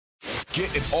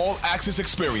Get an all-access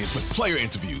experience with player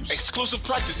interviews, exclusive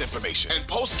practice information, and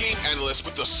post-game analysts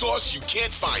with the sauce you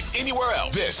can't find anywhere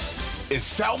else. This is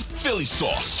South Philly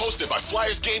Sauce, hosted by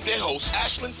Flyers game day host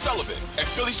Ashlyn Sullivan and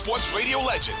Philly sports radio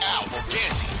legend Al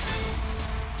Morganti.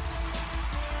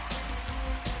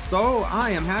 So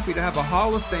I am happy to have a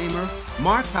Hall of Famer,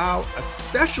 Mark Howe,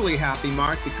 especially happy,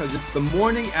 Mark, because it's the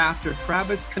morning after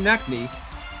Travis Konecny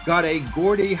got a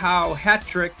Gordie Howe hat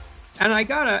trick. And I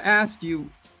got to ask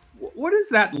you, what is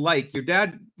that like? Your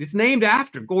dad is named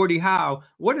after Gordie Howe.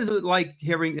 What is it like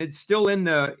hearing it's still in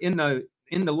the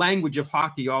language of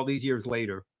hockey all these years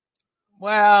later?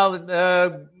 Well,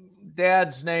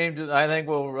 Dad's named, I think,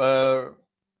 will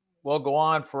go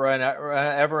on for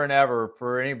ever and ever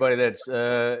for anybody that's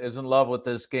is in love with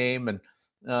this game, and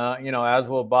as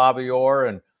will Bobby Orr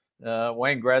and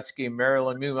Wayne Gretzky,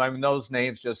 Marilyn Mew. I mean, those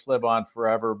names just live on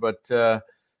forever. But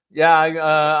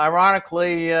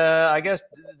ironically, I guess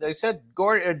they said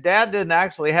Dad didn't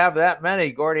actually have that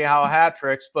many Gordie Howe hat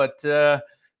tricks, but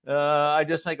I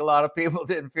just think a lot of people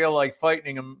didn't feel like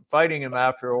fighting him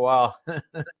after a while.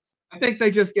 I think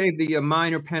they just gave the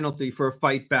minor penalty for a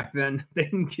fight back then. They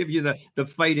didn't give you the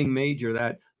fighting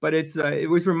major but it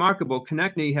was remarkable.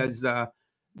 Konecny has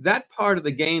that part of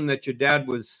the game that your dad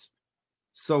was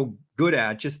so good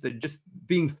at, just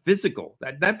being physical.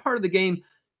 That part of the game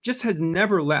just has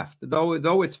never left.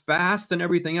 Though it's fast and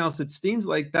everything else, it seems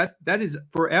like that is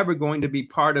forever going to be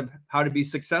part of how to be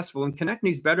successful. And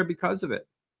Konechny's better because of it.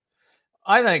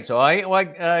 I think so.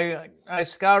 I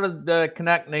scouted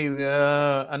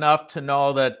Konecny enough to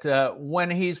know that when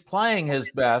he's playing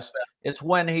his best, it's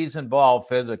when he's involved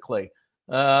physically.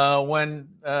 When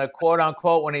quote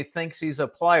unquote, when he thinks he's a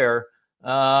player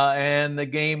and the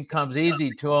game comes easy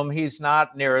to him, he's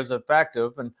not near as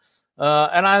effective. And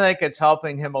I think it's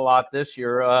helping him a lot this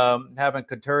year, having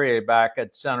Couturier back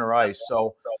at center ice.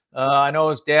 So I know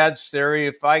his dad's theory,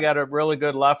 if I got a really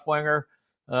good left winger,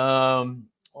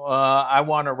 I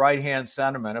want a right-hand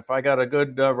centerman. If I got a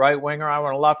good right winger, I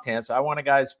want a left-hand. So I want a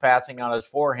guy that's passing on his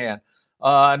forehand.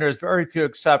 And there's very few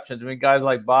exceptions. I mean, guys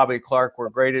like Bobby Clarke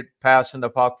were great at passing the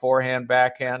puck forehand,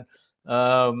 backhand.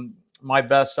 My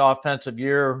best offensive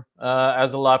year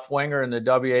as a left winger in the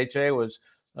WHA was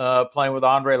playing with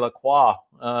Andre Lacroix,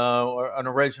 an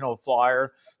original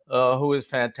Flyer, who is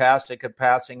fantastic at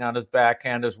passing on his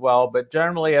backhand as well. But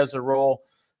generally, as a rule,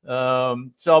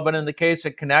 but in the case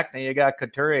of Konecny, you got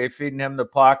Couturier feeding him the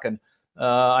puck, and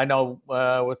I know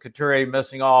with Couturier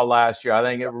missing all last year, I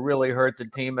think it really hurt the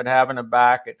team. And having him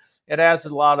back, it adds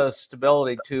a lot of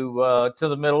stability to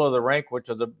the middle of the rink, which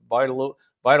is a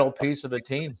vital piece of the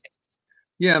team.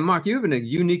 Yeah, Mark, you have a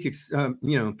unique,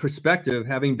 perspective,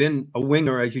 having been a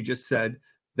winger, as you just said,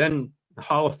 then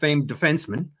Hall of Fame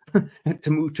defenseman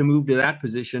to move to that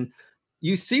position.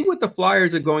 You see what the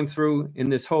Flyers are going through in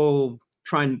this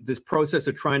process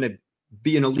of trying to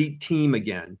be an elite team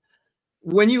again.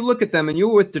 When you look at them, and you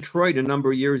were with Detroit a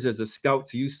number of years as a scout,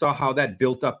 so you saw how that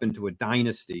built up into a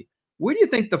dynasty. Where do you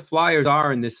think the Flyers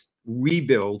are in this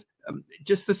rebuild,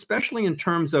 just especially in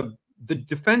terms of the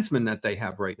defensemen that they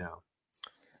have right now?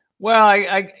 Well,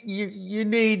 you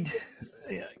need,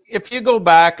 if you go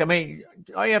back, I mean,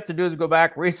 all you have to do is go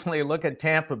back recently and look at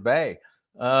Tampa Bay.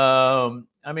 They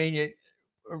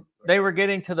were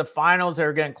getting to the finals. They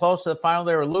were getting close to the final.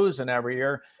 They were losing every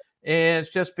year. And it's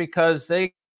just because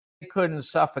they couldn't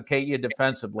suffocate you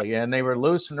defensively. And they were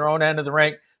loose in their own end of the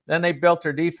rink. Then they built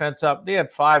their defense up. They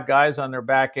had 5 guys on their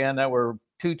back end that were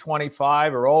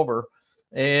 225 or over.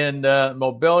 And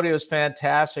mobility was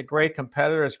fantastic. Great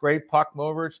competitors, great puck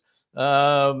movers.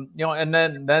 And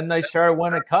then they started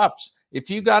winning cups. If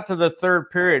you got to the third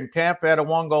period and Tampa had a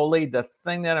 1-goal lead, the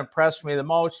thing that impressed me the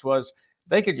most was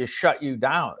they could just shut you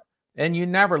down. And you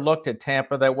never looked at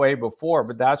Tampa that way before,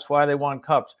 but that's why they won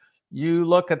cups. You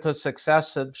look at the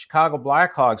success that Chicago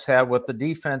Blackhawks had with the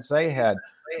defense they had.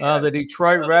 The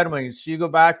Detroit Red Wings, you go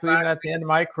back to even at the end of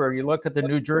my career, you look at the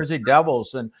New Jersey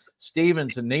Devils and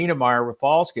Stevens and Niedermeyer,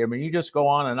 Rafalski. I mean, you just go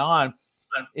on.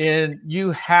 And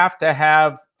you have to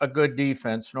have a good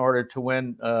defense in order to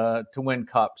win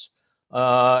cups.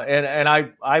 And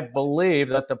I believe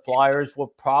that the Flyers will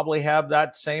probably have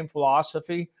that same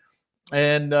philosophy.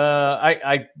 And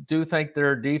I do think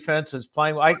their defense is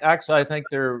playing. I think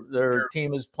their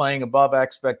team is playing above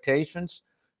expectations.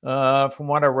 From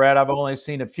what I read, I've only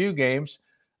seen a few games,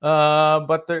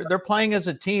 but they're playing as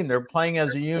a team. They're playing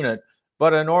as a unit.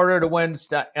 But in order to win,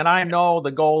 and I know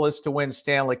the goal is to win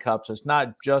Stanley Cups. It's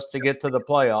not just to get to the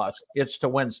playoffs. It's to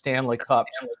win Stanley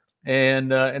Cups.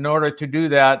 And in order to do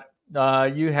that,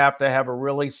 you have to have a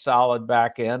really solid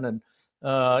back end. And,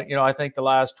 I think the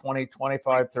last 20,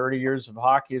 25, 30 years of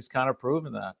hockey has kind of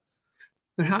proven that.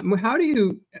 But how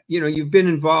do you've been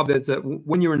involved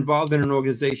when you're involved in an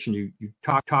organization, you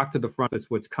talk to the front, that's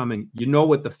what's coming. You know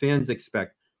what the fans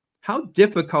expect. How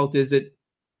difficult is it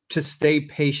to stay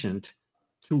patient,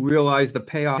 to realize the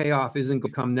payoff isn't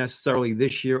going to come necessarily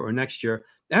this year or next year?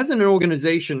 As an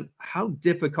organization, how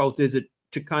difficult is it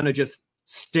to kind of just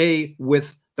stay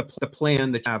with the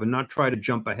plan that you have and not try to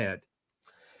jump ahead?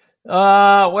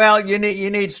 Well, you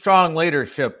need strong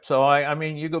leadership. So I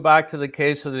mean, you go back to the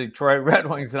case of the Detroit Red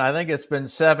Wings, and I think it's been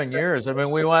 7 years. I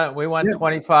mean, we went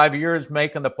 25 years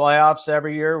making the playoffs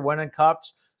every year, winning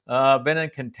cups, been in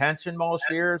contention most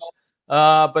years.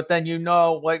 But then,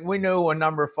 like we knew when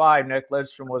number 5, Nick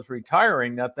Lidstrom, was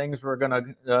retiring, that things were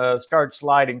going to start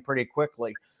sliding pretty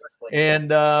quickly.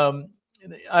 And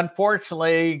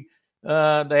unfortunately,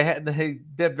 they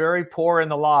did very poor in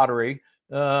the lottery.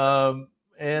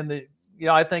 And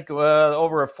I think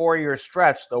over a 4-year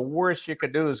stretch, the worst you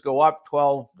could do is go up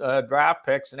 12 draft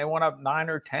picks, and they went up 9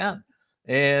 or 10,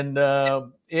 and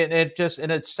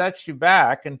it sets you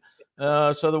back. And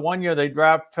so the 1 year they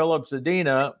draft Filip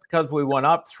Zadina because we went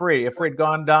up 3. If we'd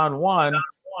gone down 1,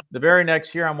 the very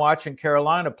next year I'm watching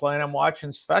Carolina play, and I'm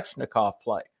watching Svechnikov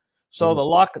play. So the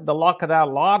luck of that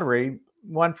lottery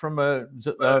went from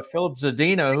Filip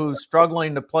Zadina, who's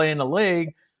struggling to play in the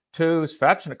league, to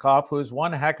Svechnikov, who's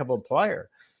one heck of a player.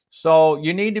 So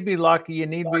you need to be lucky. You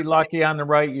need to be lucky on the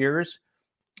right years,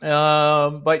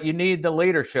 but you need the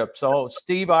leadership. So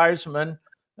Steve Yzerman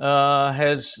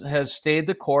has stayed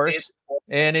the course,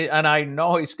 and I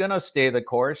know he's going to stay the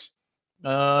course.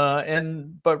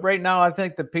 But right now, I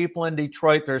think the people in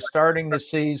Detroit, they're starting to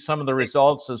see some of the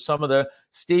results of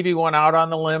Stevie went out on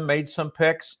the limb, made some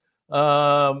picks. He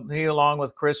along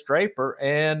with Chris Draper,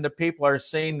 and the people are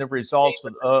seeing the results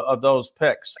of those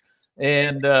picks.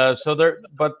 And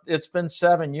but it's been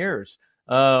 7 years.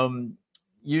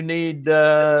 You need,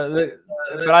 but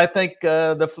I think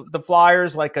the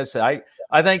Flyers, like I said,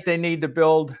 I think they need to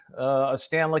build a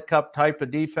Stanley Cup type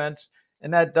of defense,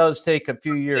 and that does take a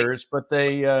few years. But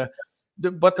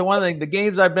but the one thing, the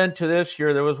games I've been to this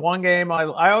year, there was one game,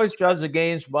 I always judge the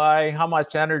games by how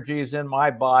much energy is in my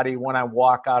body when I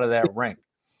walk out of that rink.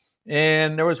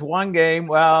 And there was one game,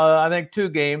 well, I think 2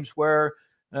 games where,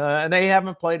 and they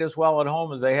haven't played as well at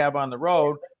home as they have on the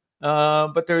road,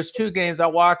 but there's 2 games I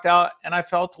walked out and I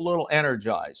felt a little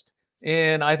energized.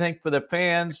 And I think for the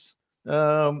fans,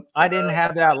 I didn't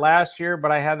have that last year,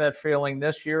 but I had that feeling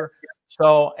this year.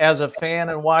 So as a fan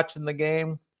and watching the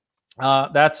game,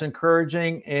 that's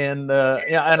encouraging, and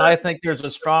I think there's a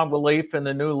strong belief in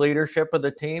the new leadership of the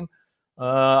team.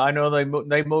 I know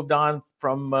they moved on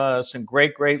from some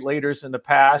great leaders in the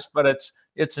past, but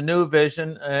it's a new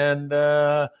vision, and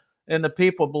the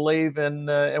people believe in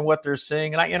what they're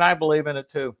seeing, and I believe in it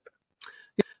too.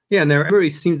 Yeah, and everybody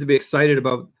seems to be excited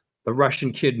about the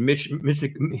Russian kid, Mitch.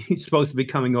 He's supposed to be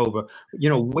coming over.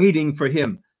 Waiting for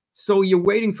him. So you're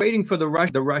waiting for the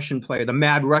Russian player, the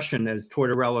Mad Russian, as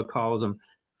Tortorella calls him.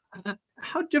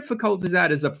 How difficult is that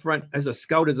as a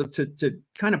scout, to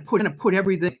kind of put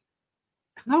everything?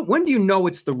 When do you know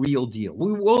it's the real deal?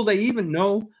 Will they even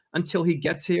know until he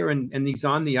gets here and he's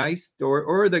on the ice, or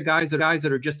are the guys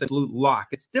that are just a lock?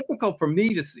 It's difficult for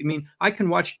me to see. I mean, I can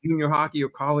watch junior hockey or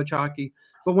college hockey,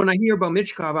 but when I hear about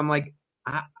Michkov, I'm like,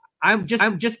 I'm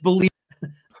just believe.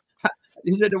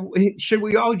 Should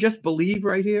we all just believe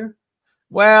right here?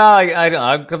 Well, I don't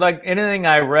know, because anything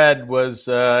I read was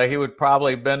he would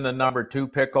probably have been the number 2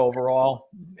 pick overall,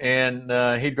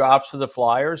 and he drops to the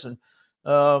Flyers, and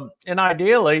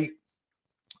ideally,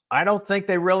 I don't think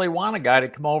they really want a guy to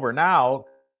come over now,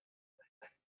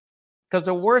 because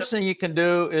the worst thing you can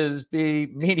do is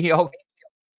be mediocre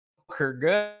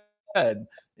good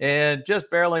and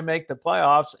just barely make the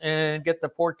playoffs and get the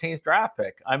 14th draft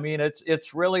pick. I mean,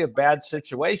 it's really a bad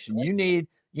situation. You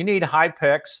need high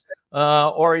picks,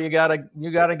 or you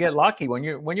gotta get lucky when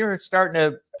you're starting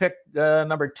to pick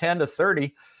number 10 to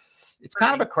 30. It's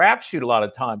kind of a crapshoot a lot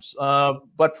of times.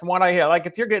 But from what I hear, like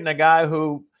if you're getting a guy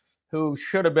who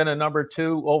should have been a number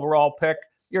 2 overall pick,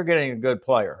 you're getting a good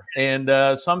player.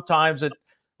 And sometimes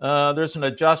there's an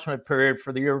adjustment period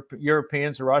for the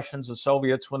Europeans, the Russians, the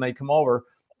Soviets when they come over,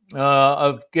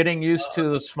 of getting used to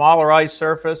the smaller ice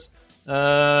surface,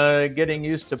 getting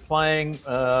used to playing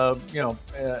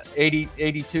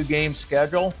 82 game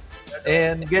schedule,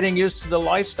 and getting used to the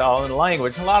lifestyle and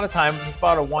language. A lot of times it's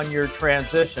about a 1-year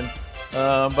transition.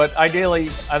 But ideally,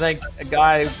 I think a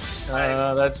guy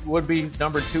that would be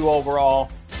number 2 overall,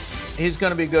 he's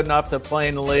going to be good enough to play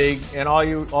in the league, and all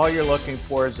you're looking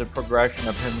for is a progression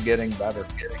of him getting better.